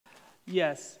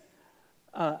Yes.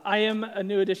 I am a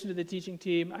new addition to the teaching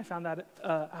team. I found that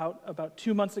out about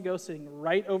 2 months ago, sitting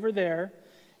right over there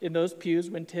in those pews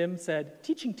when Tim said,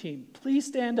 "Teaching team, please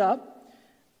stand up."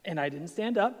 And I didn't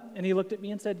stand up, and he looked at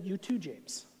me and said, "You too,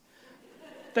 James."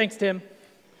 Thanks, Tim.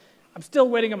 I'm still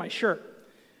waiting on my shirt.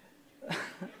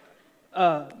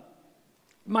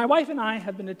 My wife and I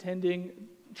have been attending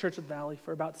Church of the Valley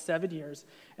for about 7 years,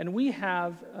 and we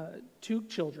have 2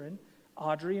 children,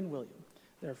 Audrey and William.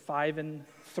 They're 5 and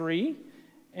 3,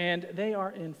 and they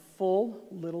are in full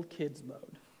little kids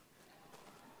mode,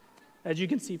 as you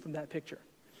can see from that picture.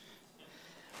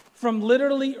 From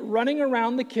literally running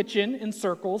around the kitchen in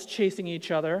circles, chasing each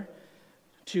other,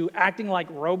 to acting like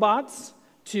robots,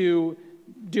 to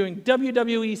doing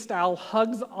WWE-style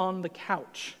hugs on the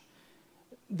couch.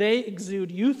 They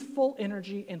exude youthful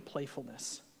energy and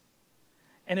playfulness.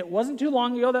 And it wasn't too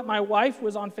long ago that my wife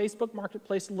was on Facebook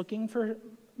Marketplace looking for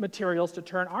materials to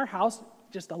turn our house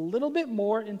just a little bit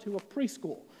more into a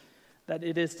preschool that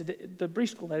it is today, the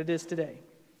preschool that it is today.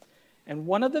 And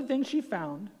one of the things she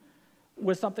found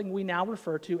was something we now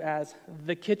refer to as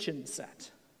the kitchen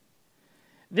set.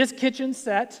 This kitchen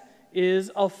set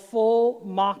is a full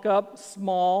mock-up,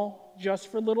 small, just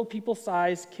for little people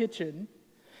size kitchen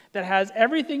that has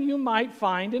everything you might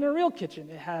find in a real kitchen.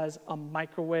 It has a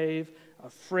microwave, a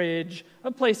fridge,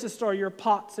 a place to store your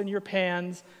pots and your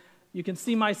pans. You can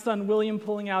see my son William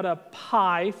pulling out a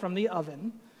pie from the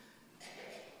oven.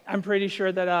 I'm pretty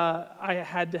sure that I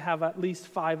had to have at least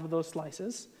 5 of those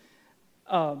slices.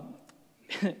 And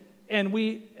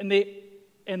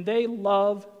they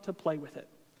love to play with it.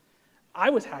 I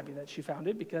was happy that she found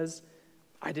it because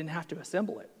I didn't have to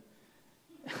assemble it.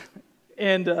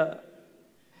 And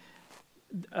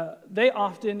they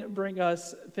often bring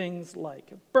us things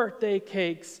like birthday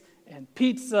cakes and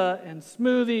pizza and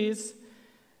smoothies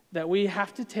that we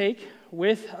have to take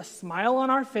with a smile on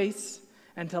our face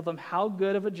and tell them how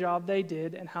good of a job they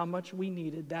did and how much we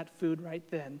needed that food right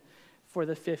then for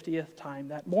the 50th time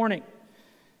that morning.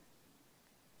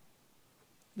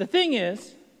 The thing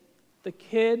is, the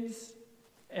kids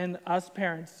and us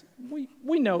parents,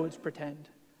 we know it's pretend.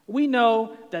 We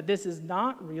know that this is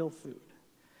not real food,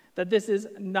 that this is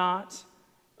not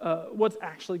what's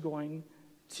actually going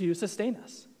to sustain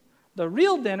us. The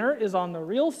real dinner is on the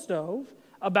real stove,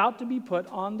 about to be put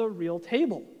on the real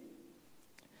table.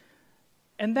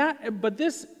 But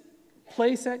this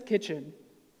playset kitchen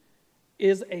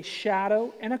is a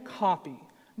shadow and a copy,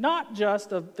 not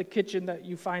just of the kitchen that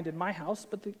you find in my house,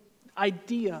 but the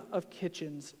idea of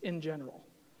kitchens in general.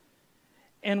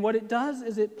 And what it does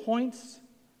is it points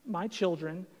my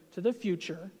children to the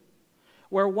future,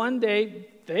 where one day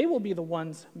they will be the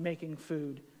ones making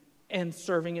food and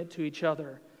serving it to each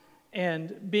other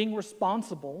and being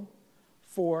responsible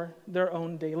for their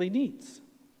own daily needs.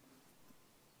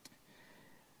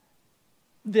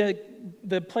 The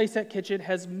playset kitchen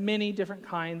has many different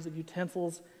kinds of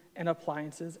utensils and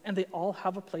appliances, and they all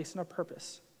have a place and a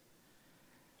purpose.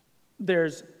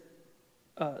 There's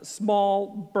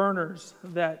small burners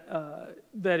that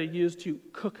are used to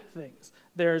cook things.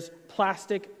 There's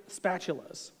plastic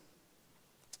spatulas,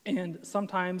 and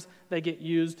sometimes they get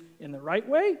used in the right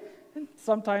way, and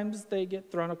sometimes they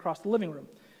get thrown across the living room.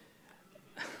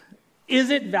 Is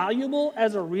it valuable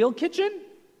as a real kitchen?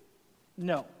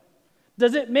 No.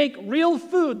 Does it make real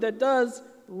food that does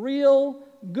real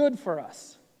good for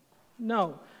us?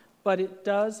 No. But it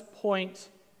does point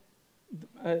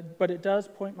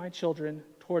my children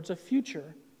towards a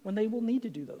future when they will need to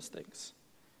do those things.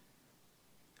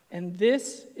 And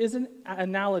this is an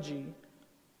analogy.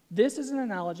 This is an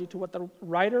analogy to what the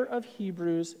writer of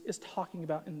Hebrews is talking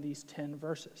about in these 10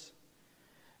 verses.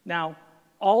 Now,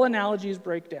 all analogies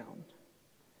break down.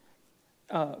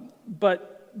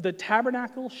 But the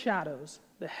tabernacle shadows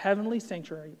the heavenly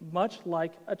sanctuary, much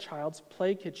like a child's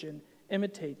play kitchen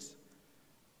imitates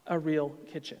a real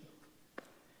kitchen.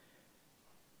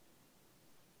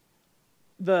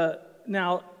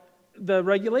 Now, the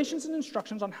regulations and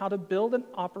instructions on how to build and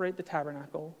operate the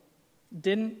tabernacle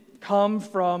didn't come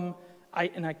from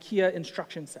an IKEA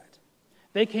instruction set.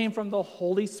 They came from the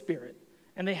Holy Spirit,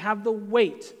 and they have the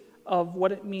weight of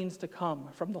what it means to come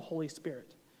from the Holy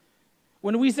Spirit.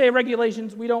 When we say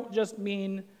regulations, we don't just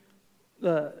mean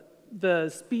the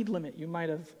speed limit you might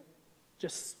have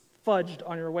just fudged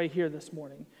on your way here this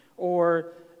morning,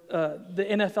 or the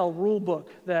NFL rule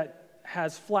book that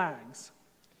has flags.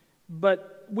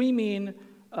 But we mean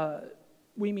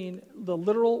the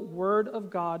literal word of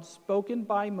God spoken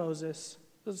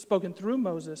through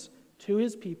Moses to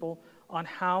his people on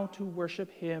how to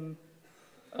worship him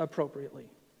appropriately.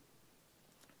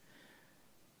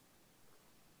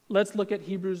 let's look at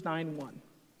Hebrews 9:1.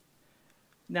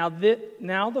 Now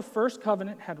the first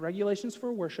covenant had regulations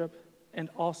for worship and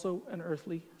also an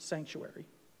earthly sanctuary.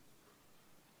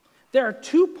 There are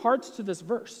two parts to this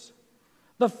verse.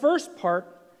 The first part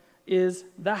is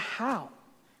the how.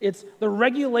 It's the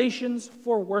regulations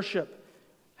for worship.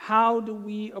 How do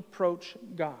we approach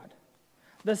God?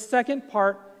 The second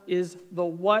part is the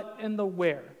what and the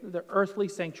where, the earthly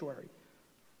sanctuary.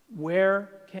 Where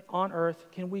on earth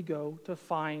can we go to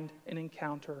find and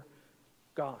encounter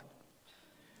God?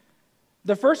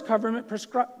 The first covenant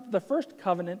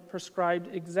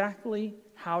prescribed exactly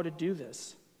how to do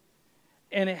this.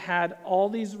 And it had all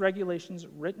these regulations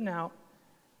written out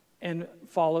and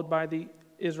followed by the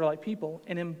Israelite people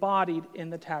and embodied in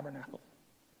the tabernacle.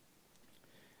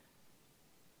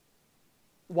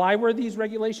 Why were these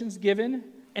regulations given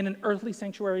and an earthly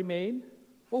sanctuary made?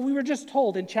 Well, we were just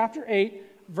told in chapter 8,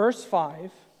 verse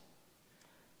 5,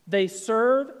 they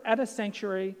serve at a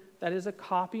sanctuary that is a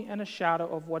copy and a shadow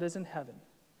of what is in heaven.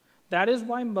 That is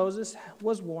why Moses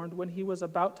was warned when he was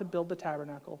about to build the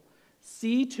tabernacle.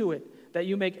 See to it that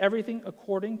you make everything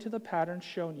according to the pattern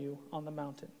shown you on the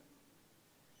mountain.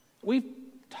 We've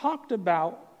talked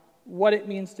about what it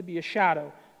means to be a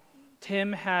shadow.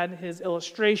 Tim had his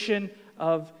illustration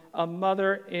of a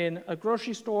mother in a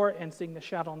grocery store and seeing the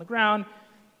shadow on the ground.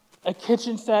 A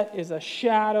kitchen set is a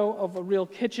shadow of a real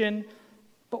kitchen.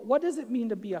 But what does it mean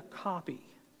to be a copy?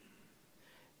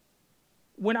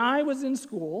 When I was in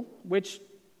school, which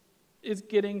is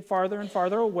getting farther and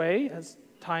farther away as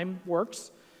time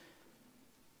works,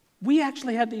 we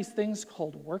actually had these things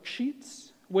called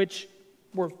worksheets, which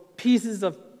were pieces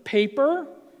of paper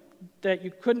that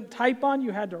you couldn't type on,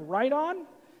 you had to write on.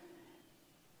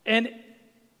 And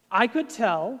I could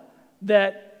tell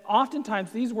that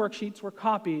oftentimes these worksheets were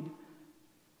copied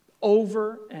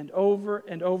over and over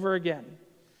and over again.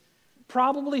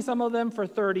 Probably some of them for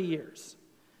 30 years.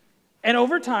 And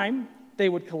over time, they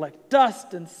would collect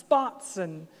dust and spots,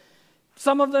 and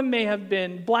some of them may have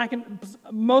been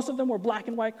most of them were black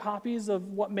and white copies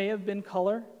of what may have been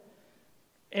color.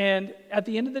 And at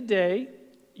the end of the day,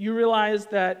 you realize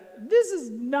that this is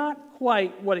not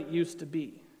quite what it used to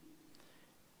be.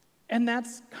 And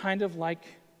that's kind of like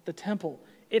the temple.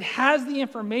 It has the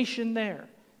information there.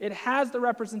 It has the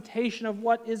representation of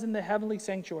what is in the heavenly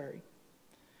sanctuary.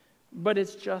 But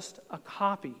it's just a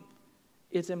copy.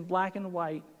 It's in black and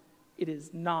white. It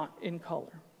is not in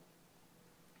color.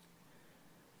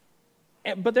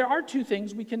 But there are two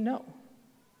things we can know.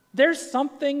 There's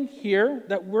something here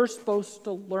that we're supposed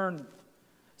to learn.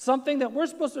 Something that we're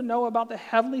supposed to know about the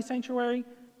heavenly sanctuary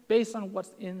based on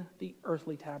what's in the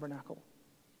earthly tabernacle.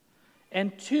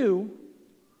 And two,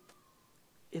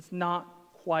 it's not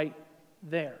quite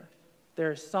there.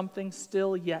 There's something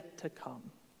still yet to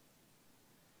come.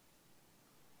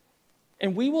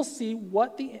 And we will see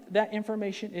what that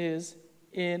information is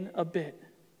in a bit.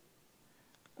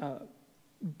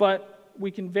 But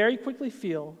we can very quickly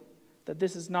feel that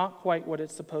this is not quite what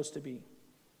it's supposed to be.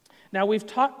 Now, we've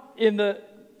talked in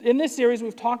this series,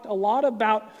 we've talked a lot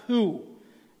about who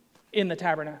in the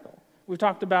tabernacle. We've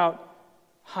talked about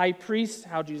high priests,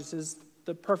 how Jesus is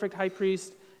the perfect high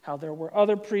priest, how there were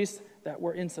other priests that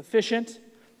were insufficient.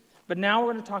 But now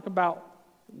we're going to talk about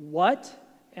what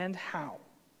and how.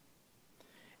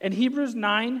 And Hebrews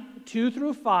 9, 2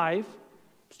 through 5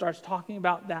 starts talking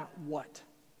about that what.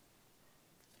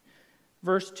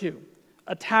 Verse 2,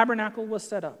 a tabernacle was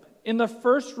set up. In the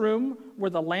first room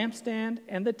were the lampstand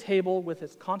and the table with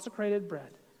its consecrated bread.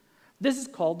 This is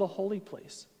called the holy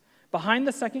place. Behind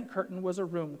the second curtain was a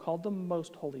room called the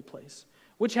most holy place,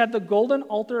 which had the golden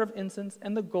altar of incense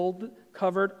and the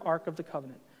gold-covered ark of the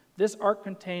covenant. This ark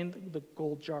contained the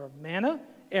gold jar of manna,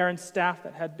 Aaron's staff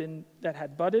that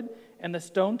had budded, and the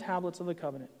stone tablets of the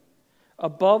covenant.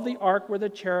 Above the ark were the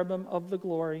cherubim of the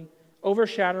glory,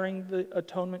 overshadowing the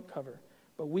atonement cover.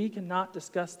 But we cannot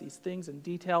discuss these things in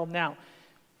detail now.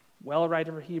 Well,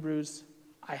 writer of Hebrews,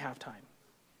 I have time.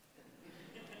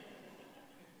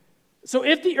 So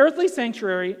if the earthly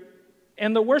sanctuary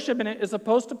and the worship in it is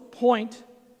supposed to point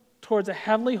towards a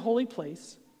heavenly holy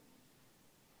place,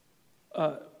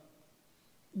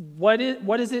 what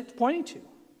is it pointing to?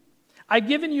 I've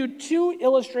given you two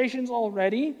illustrations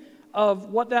already of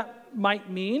what that might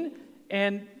mean,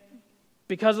 and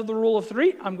because of the rule of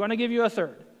three, I'm going to give you a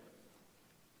third.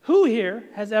 Who here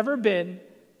has ever been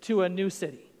to a new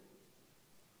city?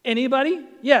 Anybody?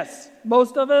 Yes,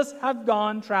 most of us have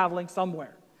gone traveling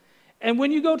somewhere. And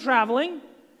when you go traveling,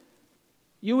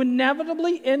 you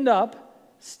inevitably end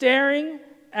up staring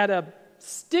at a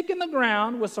stick in the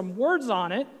ground with some words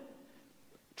on it,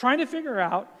 trying to figure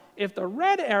out if the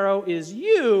red arrow is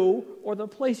you or the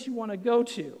place you want to go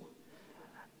to.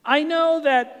 I know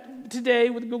that today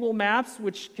with Google Maps,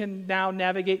 which can now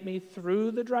navigate me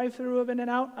through the drive-thru of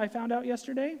In-N-Out, I found out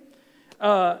yesterday,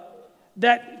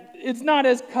 that it's not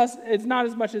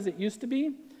as much as it used to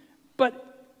be,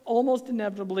 but almost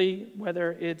inevitably,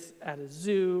 whether it's at a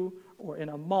zoo or in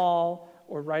a mall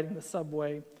or riding the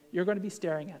subway, you're going to be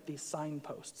staring at these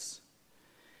signposts.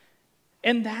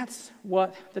 And that's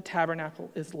what the tabernacle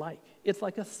is like. It's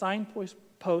like a signpost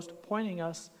pointing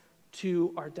us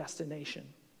to our destination.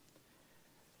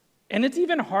 And it's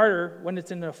even harder when it's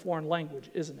in a foreign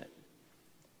language, isn't it?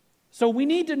 So we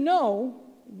need to know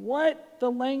what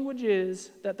the language is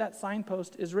that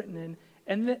signpost is written in.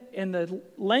 And the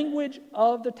language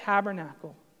of the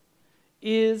tabernacle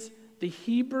is the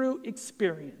Hebrew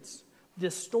experience,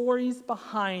 the stories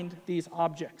behind these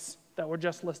objects that were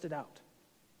just listed out.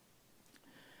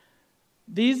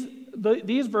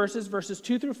 These verses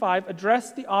 2 through 5,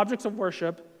 address the objects of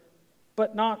worship,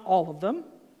 but not all of them.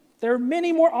 There are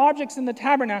many more objects in the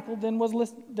tabernacle than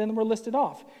were listed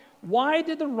off. Why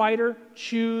did the writer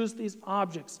choose these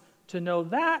objects? To know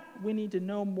that, we need to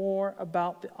know more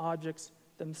about the objects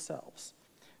themselves.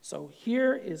 So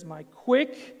here is my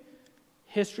quick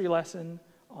history lesson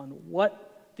on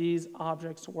what these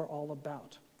objects were all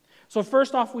about. So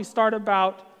first off, we start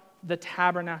about the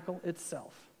tabernacle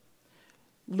itself.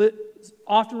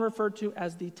 Often referred to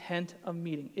as the tent of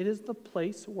meeting. It is the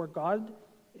place where God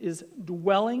is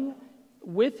dwelling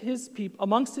with his people,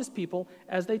 amongst his people,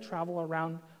 as they travel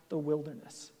around the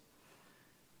wilderness.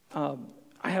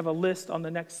 I have a list on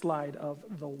the next slide of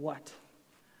the what.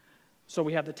 So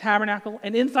we have the tabernacle,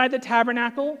 and inside the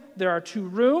tabernacle, there are 2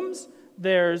 rooms.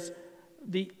 There's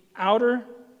the outer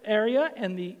area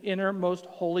and the innermost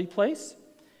holy place.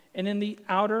 And in the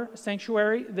outer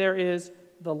sanctuary, there is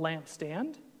the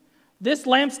lampstand. This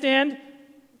lampstand,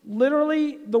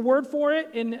 literally, the word for it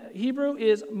in Hebrew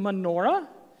is menorah,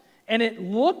 and it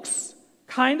looks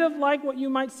kind of like what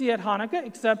you might see at Hanukkah,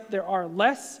 except there are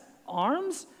less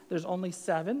arms. There's only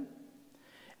 7.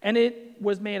 And it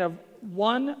was made of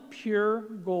 1 pure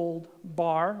gold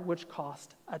bar, which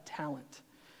cost a talent.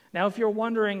 Now, if you're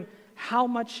wondering how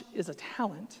much is a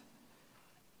talent,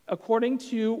 according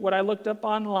to what I looked up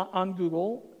on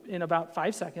Google in about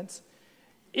 5 seconds,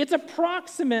 it's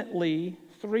approximately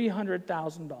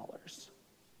 $300,000.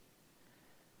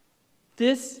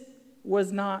 This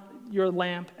was not your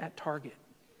lamp at Target.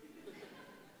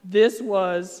 This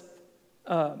was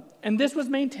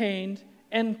maintained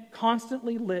and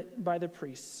constantly lit by the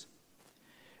priests.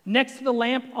 Next to the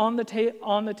lamp on the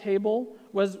table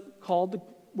was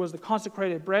the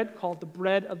consecrated bread called the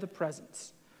bread of the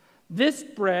presence. This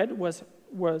bread was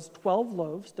 12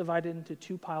 loaves divided into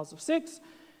 2 piles of 6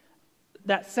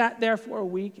 that sat there for a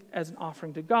week as an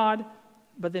offering to God,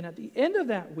 but then at the end of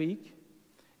that week,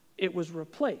 it was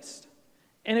replaced.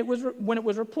 And when it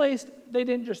was replaced, they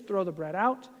didn't just throw the bread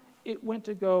out. It went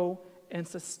to go and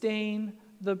sustain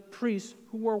the priests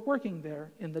who were working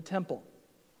there in the temple.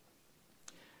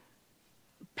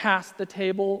 Past the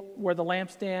table where the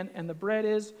lampstand and the bread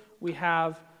is, we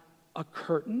have a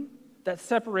curtain that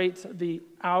separates the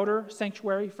outer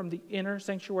sanctuary from the inner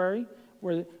sanctuary,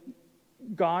 where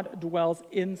God dwells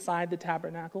inside the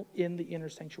tabernacle in the inner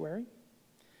sanctuary.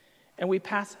 And we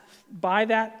pass by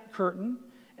that curtain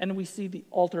and we see the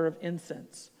altar of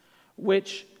incense,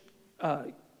 which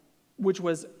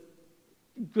was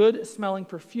good smelling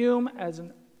perfume as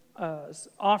an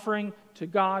offering to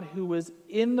God who was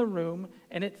in the room,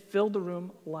 and it filled the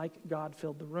room like God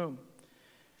filled the room.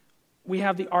 We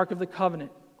have the Ark of the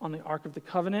Covenant. On the Ark of the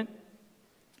Covenant,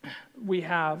 we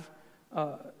have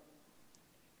the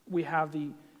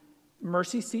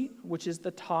mercy seat, which is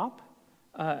the top,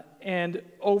 and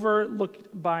overlooked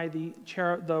by the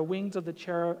wings of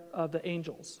the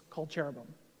angels, called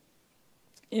cherubim.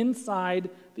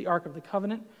 Inside the Ark of the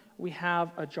Covenant, we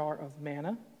have a jar of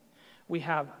manna, we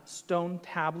have stone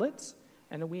tablets,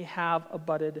 and we have a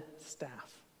budded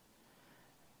staff.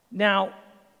 Now,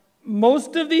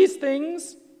 most of these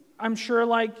things, I'm sure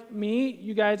like me,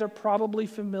 you guys are probably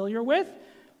familiar with,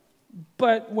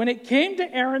 but when it came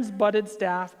to Aaron's budded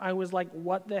staff, I was like,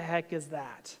 what the heck is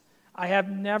that? I have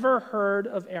never heard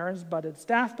of Aaron's budded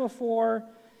staff before.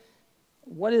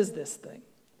 What is this thing?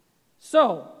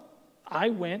 So I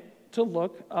went to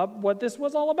look up what this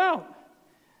was all about.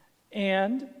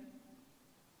 And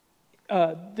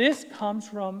this comes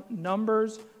from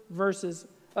Numbers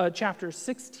chapters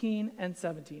 16 and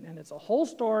 17. And it's a whole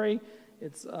story.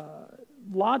 It's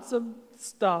lots of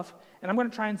stuff. And I'm going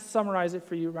to try and summarize it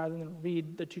for you rather than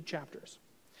read the 2 chapters.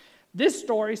 This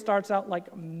story starts out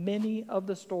like many of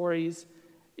the stories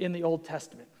in the Old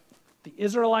Testament. The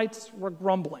Israelites were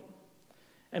grumbling.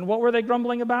 And what were they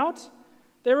grumbling about?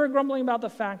 They were grumbling about the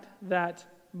fact that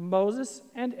Moses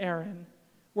and Aaron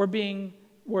were being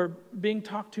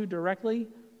talked to directly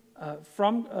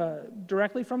from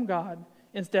God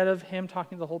instead of him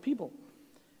talking to the whole people.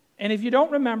 And if you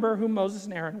don't remember who Moses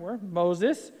and Aaron were,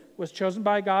 Moses was chosen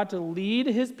by God to lead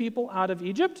his people out of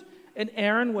Egypt, and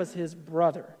Aaron was his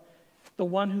brother, the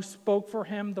one who spoke for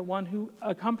him, the one who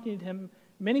accompanied him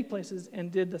many places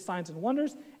and did the signs and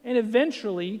wonders, and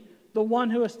eventually the one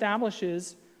who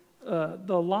establishes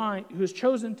who is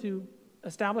chosen to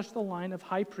establish the line of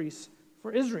high priests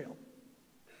for Israel.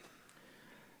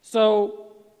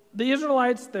 So the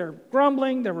Israelites, they're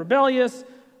grumbling, they're rebellious.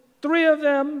 Three of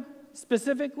them,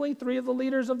 specifically, three of the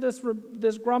leaders of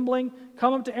this grumbling,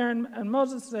 come up to Aaron and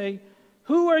Moses and say,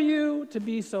 who are you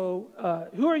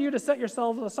to set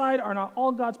yourselves aside? Are not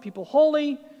all God's people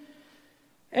holy?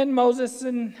 And Moses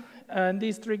and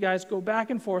these three guys go back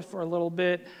and forth for a little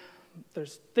bit.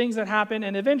 There's things that happen,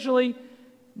 and eventually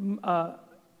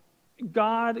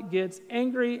God gets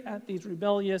angry at these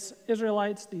rebellious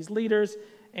Israelites, these leaders,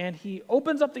 and he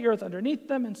opens up the earth underneath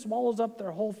them and swallows up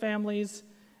their whole families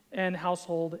and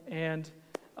household, and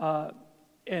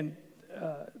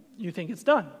you think it's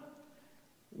done.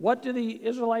 What do the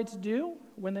Israelites do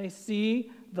when they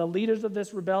see the leaders of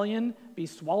this rebellion be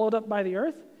swallowed up by the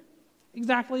earth?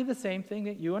 Exactly the same thing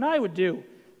that you and I would do.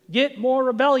 Get more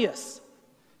rebellious.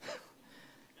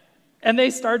 And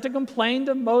they start to complain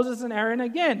to Moses and Aaron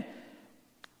again.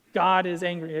 God is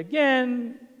angry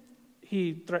again.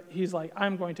 He's like,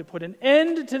 I'm going to put an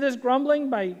end to this grumbling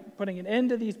by putting an end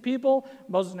to these people.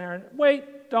 Moses and Aaron,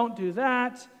 wait, don't do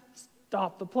that.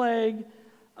 Stop the plague.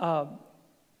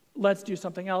 Let's do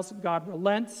something else. God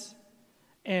relents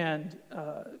and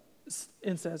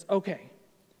says, okay,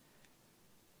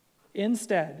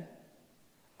 instead,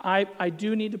 I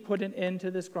do need to put an end to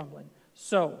this grumbling.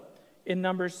 So, in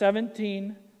Numbers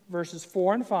 17, verses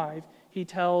 4 and 5, he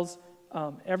tells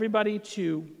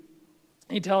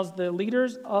he tells the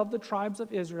leaders of the tribes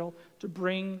of Israel to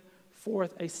bring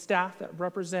forth a staff that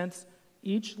represents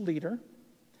each leader.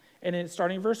 And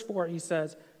starting in verse 4, he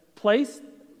says, place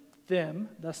them,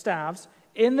 the staffs,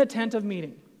 in the tent of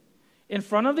meeting, in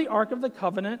front of the ark of the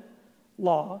covenant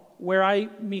law, where I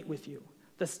meet with you.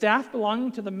 The staff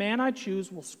belonging to the man I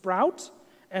choose will sprout,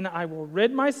 and I will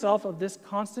rid myself of this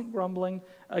constant grumbling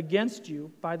against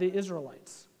you by the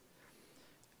Israelites.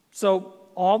 So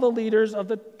all the leaders of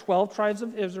the 12 tribes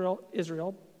of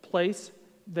Israel place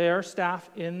their staff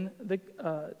in the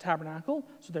tabernacle.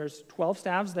 So there's 12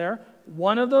 staffs there.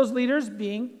 One of those leaders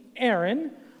being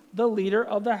Aaron, the leader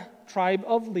of the tribe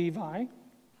of Levi.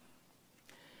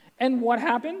 And what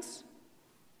happens?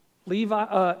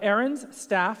 Aaron's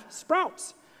staff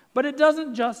sprouts. But it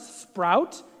doesn't just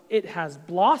sprout. It has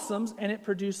blossoms and it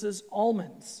produces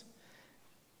almonds,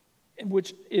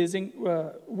 which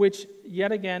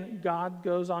yet again God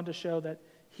goes on to show that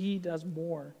he does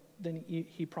more than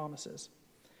he promises.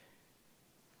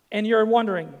 And you're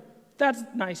wondering, that's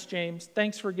nice, James.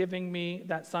 Thanks for giving me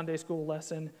that Sunday school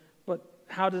lesson. But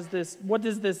what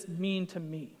does this mean to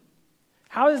me?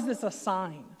 How is this a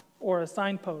sign or a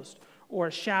signpost or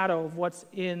a shadow of what's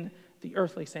in the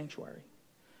earthly sanctuary?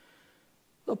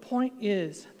 The point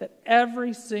is that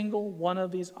every single one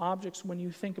of these objects, when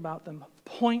you think about them,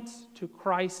 points to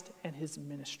Christ and his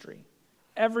ministry.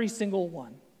 Every single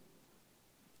one.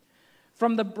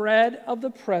 From the bread of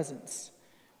the presence,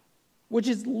 which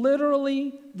is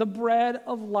literally the bread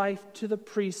of life to the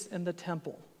priests in the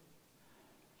temple,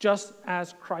 just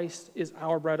as Christ is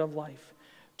our bread of life,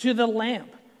 to the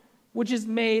lamp, which is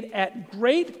made at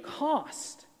great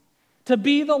cost to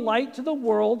be the light to the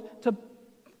world, to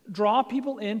draw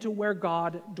people into where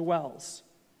God dwells.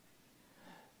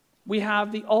 We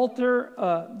have the altar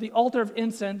of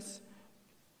incense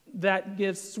that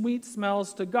gives sweet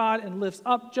smells to God and lifts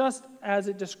up, just as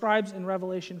it describes in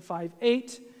Revelation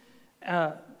 5:8,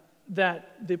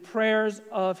 that the prayers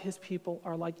of his people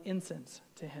are like incense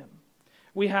to him.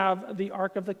 We have the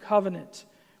Ark of the Covenant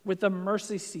with the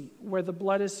mercy seat where the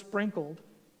blood is sprinkled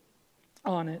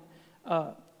on it,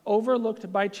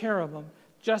 overlooked by cherubim,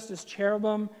 just as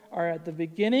cherubim are at the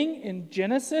beginning in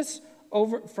Genesis,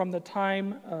 from the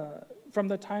time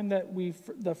that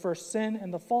the first sin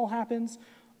and the fall happens,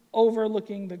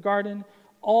 overlooking the garden,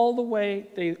 all the way,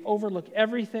 they overlook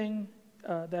everything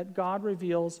that God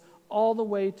reveals, all the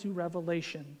way to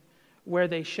Revelation, where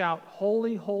they shout,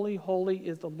 "Holy, holy, holy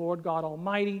is the Lord God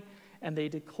Almighty," and they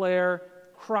declare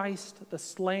Christ, the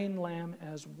slain Lamb,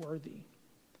 as worthy.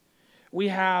 We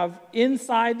have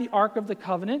inside the Ark of the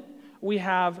Covenant, We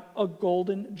have a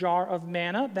golden jar of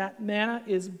manna. That manna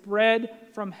is bread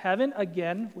from heaven,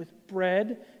 again, with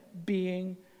bread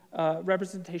being a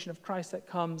representation of Christ that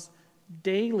comes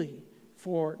daily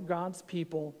for God's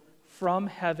people from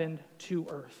heaven to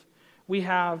earth. We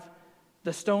have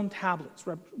the stone tablets,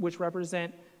 which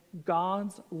represent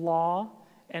God's law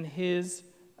and his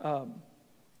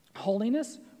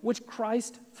holiness, which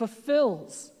Christ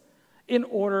fulfills in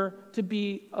order to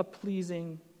be a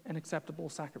pleasing and acceptable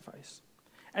sacrifice.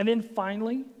 And then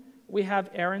finally, we have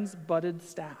Aaron's budded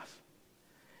staff.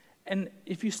 And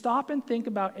if you stop and think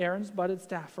about Aaron's budded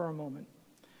staff for a moment,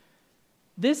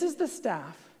 this is the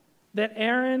staff that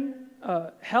Aaron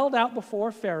held out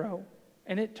before Pharaoh,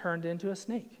 and it turned into a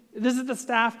snake. This is the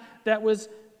staff that was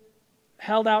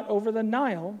held out over the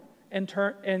Nile,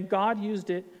 and God used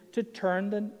it to turn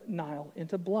the Nile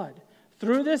into blood.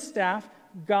 Through this staff,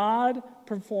 God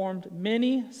performed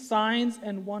many signs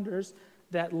and wonders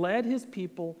that led his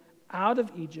people out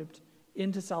of Egypt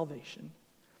into salvation.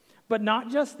 But not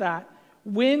just that.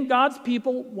 When God's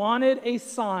people wanted a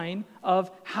sign of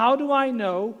how do I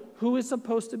know who is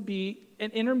supposed to be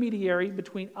an intermediary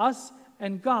between us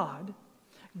and God,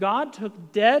 God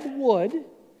took dead wood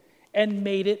and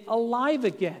made it alive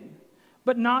again.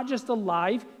 But not just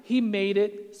alive, he made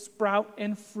it sprout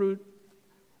and fruit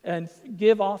and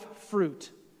give off fruit.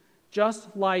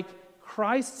 Just like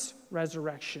Christ's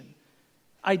resurrection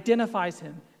identifies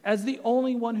him as the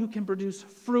only one who can produce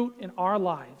fruit in our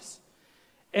lives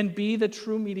and be the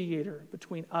true mediator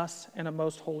between us and a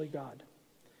most holy God.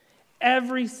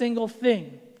 Every single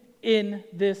thing in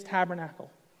this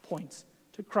tabernacle points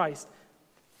to Christ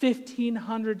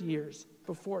 1,500 years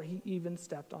before he even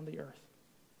stepped on the earth.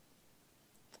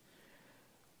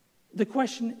 The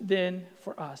question then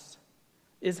for us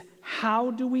is, how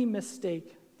do we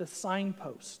mistake the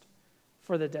signpost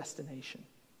for the destination?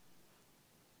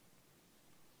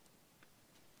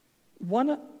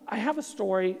 I have a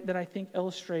story that I think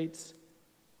illustrates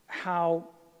how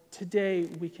today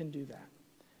we can do that.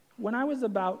 When I was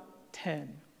about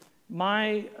 10,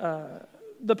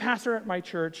 the pastor at my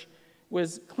church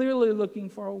was clearly looking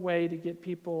for a way to get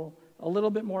people a little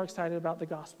bit more excited about the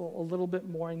gospel, a little bit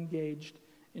more engaged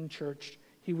in church.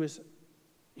 He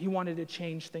wanted to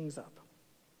change things up.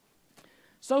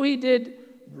 So he did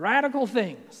radical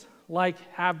things like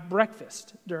have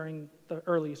breakfast during the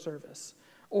early service,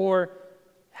 or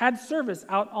had service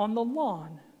out on the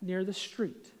lawn near the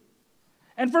street.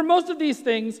 And for most of these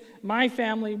things, my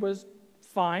family was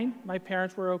fine. My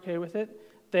parents were okay with it.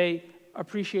 They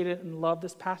appreciated and loved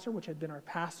this pastor, which had been our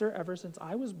pastor ever since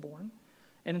I was born,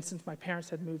 and since my parents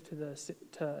had moved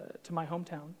to my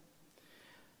hometown.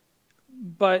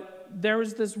 But there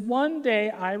was this one day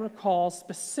I recall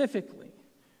specifically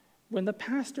when the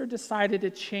pastor decided to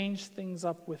change things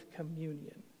up with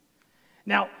communion.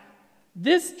 Now,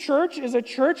 this church is a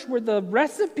church where the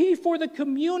recipe for the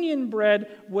communion bread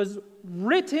was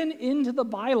written into the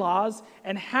bylaws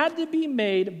and had to be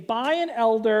made by an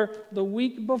elder the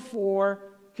week before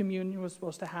communion was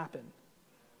supposed to happen.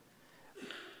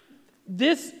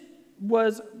 This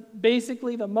was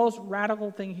basically the most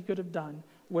radical thing he could have done,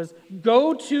 was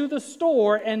go to the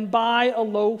store and buy a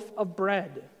loaf of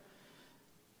bread.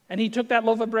 And he took that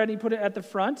loaf of bread and he put it at the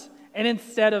front, and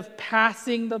instead of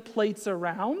passing the plates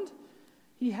around,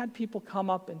 he had people come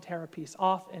up and tear a piece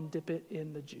off and dip it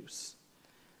in the juice.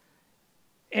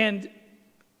 And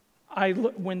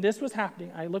when this was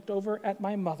happening, I looked over at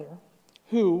my mother,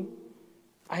 who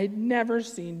I had never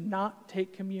seen not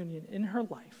take communion in her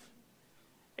life.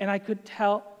 And I could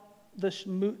tell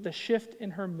the shift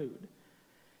in her mood.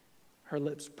 Her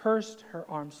lips pursed, her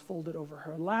arms folded over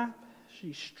her lap.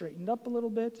 She straightened up a little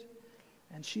bit,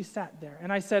 and she sat there.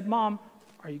 And I said, "Mom,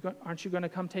 aren't you going to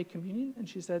come take communion?" And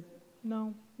she said,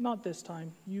 "No, not this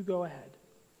time. You go ahead."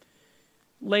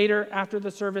 Later, after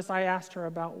the service, I asked her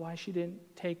about why she didn't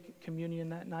take communion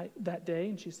that day,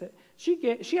 and she said she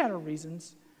had her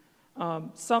reasons.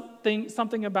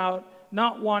 Something about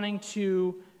not wanting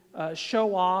to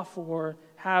show off or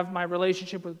have my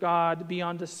relationship with God be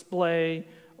on display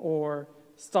or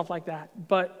stuff like that.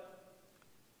 But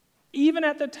even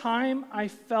at the time, I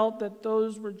felt that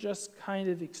those were just kind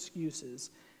of excuses.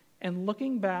 And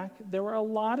looking back, there were a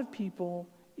lot of people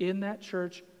in that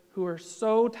church who were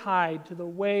so tied to the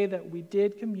way that we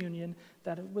did communion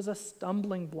that it was a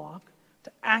stumbling block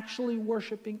to actually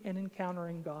worshiping and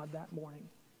encountering God that morning.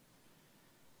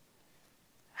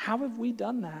 How have we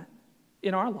done that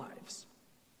in our lives?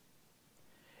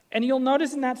 And you'll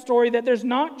notice in that story that there's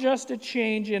not just a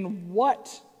change in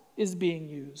what is being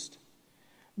used,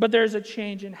 but there's a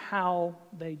change in how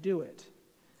they do it.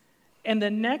 And the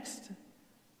next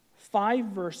 5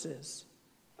 verses,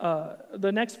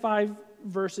 the next 5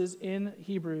 verses in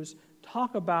Hebrews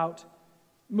talk about,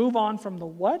 move on from the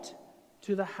what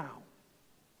to the how.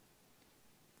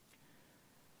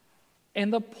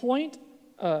 And the point,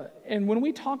 and when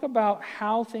we talk about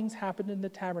how things happened in the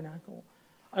tabernacle,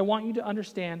 I want you to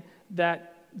understand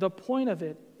that the point of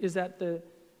it is that the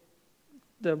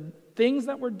things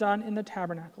that were done in the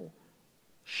tabernacle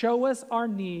show us our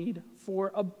need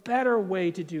for a better way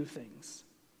to do things.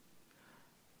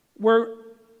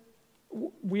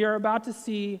 We are about to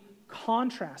see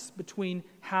contrasts between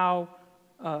how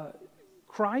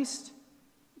Christ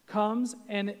comes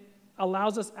and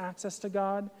allows us access to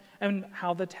God and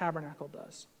how the tabernacle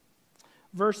does.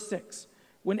 Verse 6,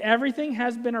 when everything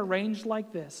has been arranged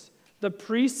like this, the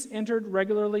priests entered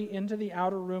regularly into the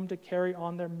outer room to carry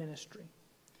on their ministry.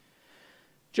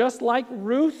 Just like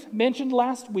Ruth mentioned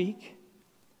last week,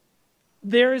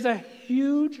 there is a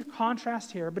huge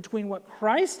contrast here between what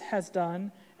Christ has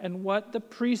done and what the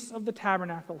priests of the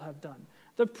tabernacle have done.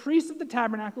 The priests of the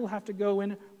tabernacle have to go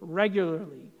in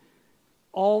regularly,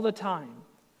 all the time.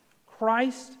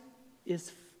 Christ's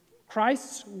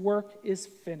work is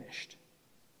finished.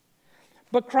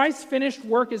 But Christ's finished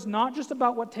work is not just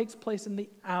about what takes place in the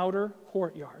outer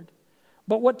courtyard,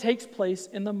 but what takes place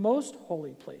in the most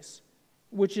holy place,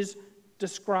 which is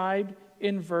described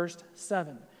in verse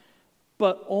 7.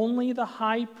 But only the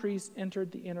high priest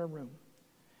entered the inner room,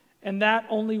 and that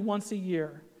only once a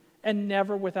year, and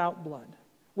never without blood,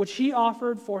 which he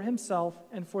offered for himself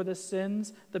and for the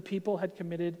sins the people had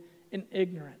committed in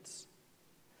ignorance.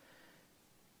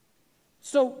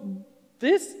 So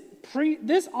this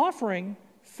offering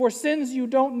for sins you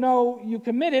don't know you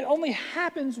committed only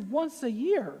happens once a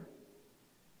year.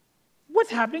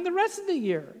 What's happening the rest of the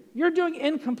year? You're doing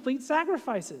incomplete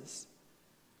sacrifices.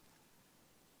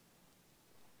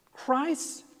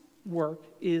 Christ's work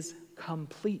is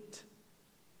complete.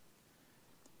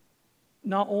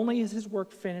 Not only is his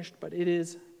work finished, but it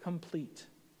is complete.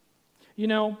 You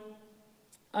know,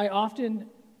 I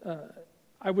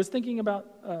was thinking about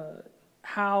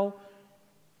how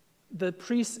the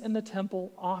priests in the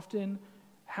temple often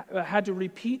had to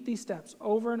repeat these steps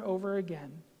over and over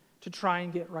again to try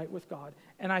and get right with God.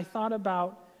 And I thought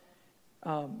about,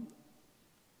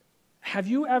 have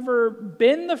you ever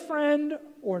been the friend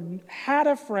or had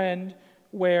a friend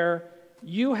where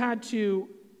you had to,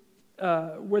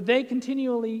 where they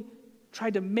continually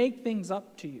tried to make things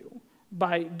up to you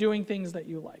by doing things that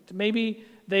you liked? Maybe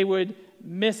they would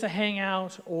miss a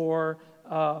hangout or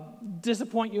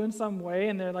disappoint you in some way,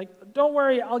 and they're like, don't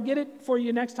worry, I'll get it for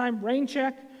you next time, rain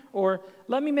check, or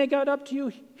let me make it up to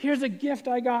you, here's a gift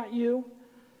I got you.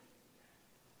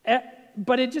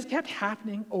 But it just kept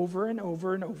happening over and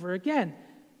over and over again.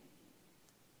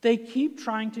 They keep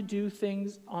trying to do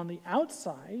things on the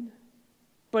outside,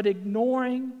 but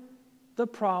ignoring the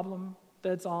problem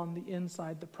that's on the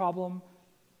inside, the problem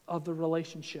of the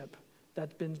relationship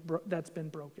that's been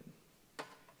broken.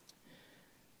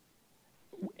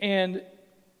 And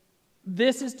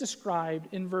this is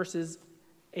described in verses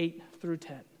 8 through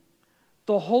 10.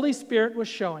 The Holy Spirit was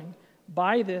showing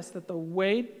by this that the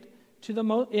way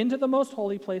into the most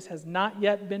holy place has not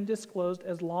yet been disclosed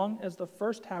as long as the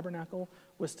first tabernacle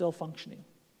was still functioning.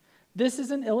 This is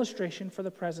an illustration for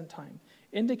the present time,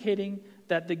 indicating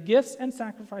that the gifts and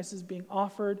sacrifices being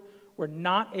offered were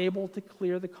not able to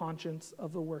clear the conscience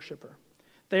of the worshiper.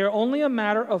 They are only a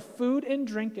matter of food and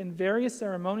drink and various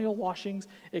ceremonial washings,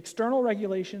 external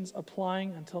regulations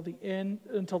applying until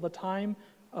the time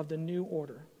of the new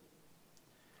order.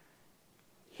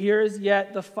 Here is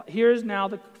now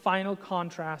the final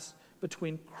contrast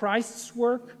between Christ's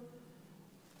work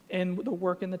and the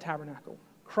work in the tabernacle.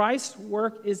 Christ's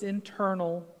work is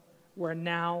internal, where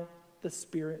now the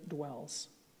Spirit dwells.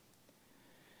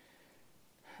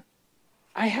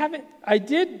 I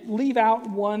did leave out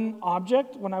one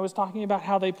object when I was talking about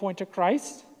how they point to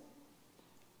Christ.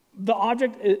 The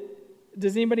object,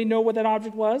 does anybody know what that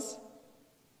object was?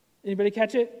 Anybody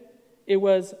catch it? It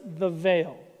was the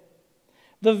veil.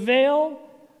 The veil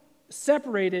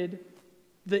separated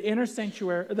the inner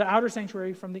sanctuary, the outer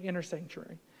sanctuary from the inner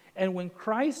sanctuary. And when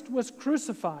Christ was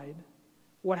crucified,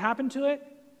 what happened to it?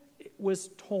 It was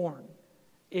torn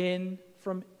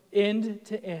from end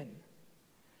to end.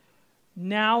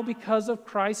 Now, because of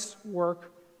Christ's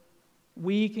work,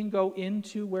 we can go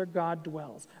into where God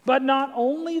dwells. But not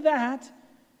only that,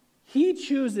 he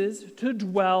chooses to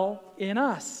dwell in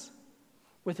us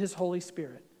with his Holy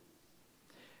Spirit.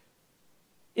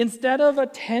 Instead of a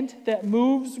tent that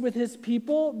moves with his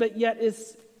people, but yet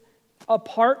is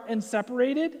apart and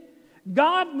separated,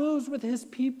 God moves with his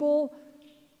people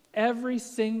every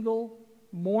single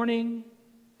morning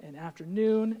and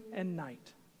afternoon and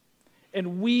night.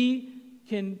 And we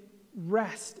can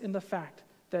rest in the fact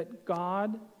that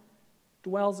God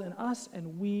dwells in us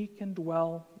and we can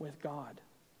dwell with God.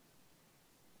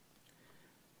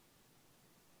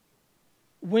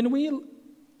 When we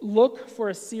look for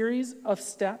a series of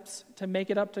steps to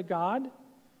make it up to God,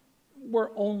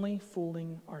 we're only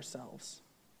fooling ourselves.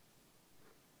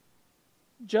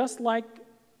 Just like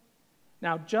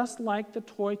the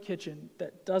toy kitchen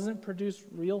that doesn't produce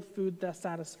real food that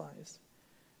satisfies,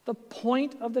 the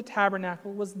point of the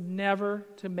tabernacle was never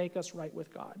to make us right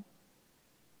with God.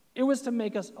 It was to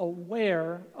make us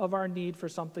aware of our need for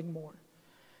something more,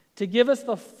 to give us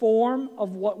the form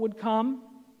of what would come,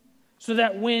 so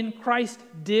that when Christ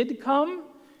did come,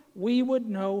 we would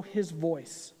know his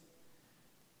voice.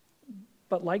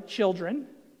 But like children,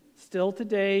 still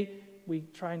today, we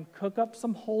try and cook up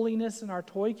some holiness in our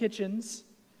toy kitchens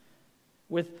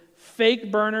with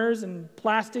fake burners and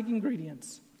plastic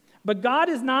ingredients. But God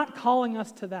is not calling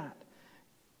us to that.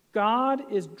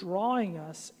 God is drawing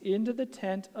us into the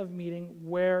tent of meeting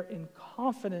where in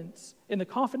the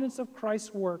confidence of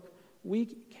Christ's work,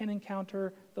 we can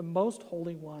encounter the most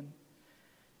holy one.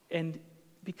 And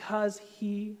because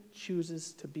he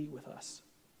chooses to be with us.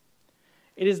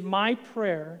 It is my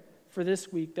prayer for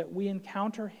this week that we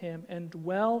encounter him and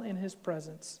dwell in his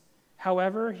presence,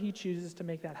 however he chooses to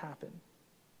make that happen.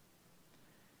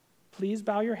 Please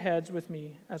bow your heads with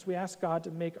me as we ask God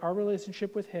to make our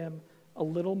relationship with him a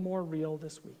little more real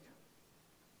this week.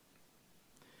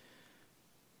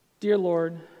 Dear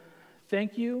Lord,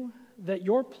 thank you that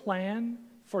your plan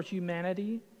for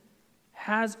humanity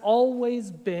has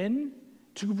always been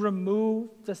to remove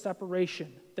the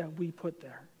separation that we put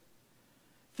there.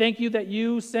 Thank you that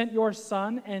you sent your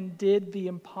Son and did the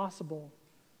impossible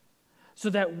so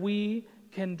that we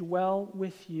can dwell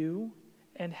with you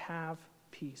and have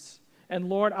peace. And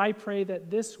Lord, I pray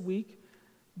that this week,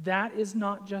 that is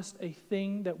not just a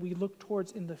thing that we look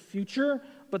towards in the future,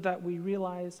 but that we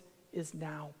realize is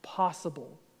now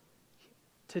possible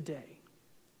today.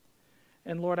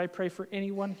 And Lord, I pray for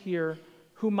anyone here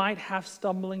who might have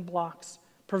stumbling blocks,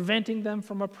 preventing them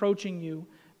from approaching you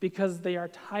because they are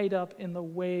tied up in the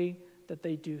way that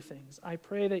they do things. I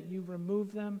pray that you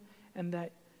remove them and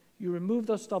that you remove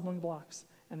those stumbling blocks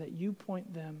and that you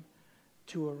point them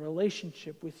to a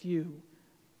relationship with you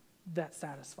that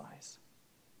satisfies.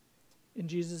 In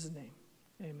Jesus' name,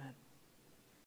 amen.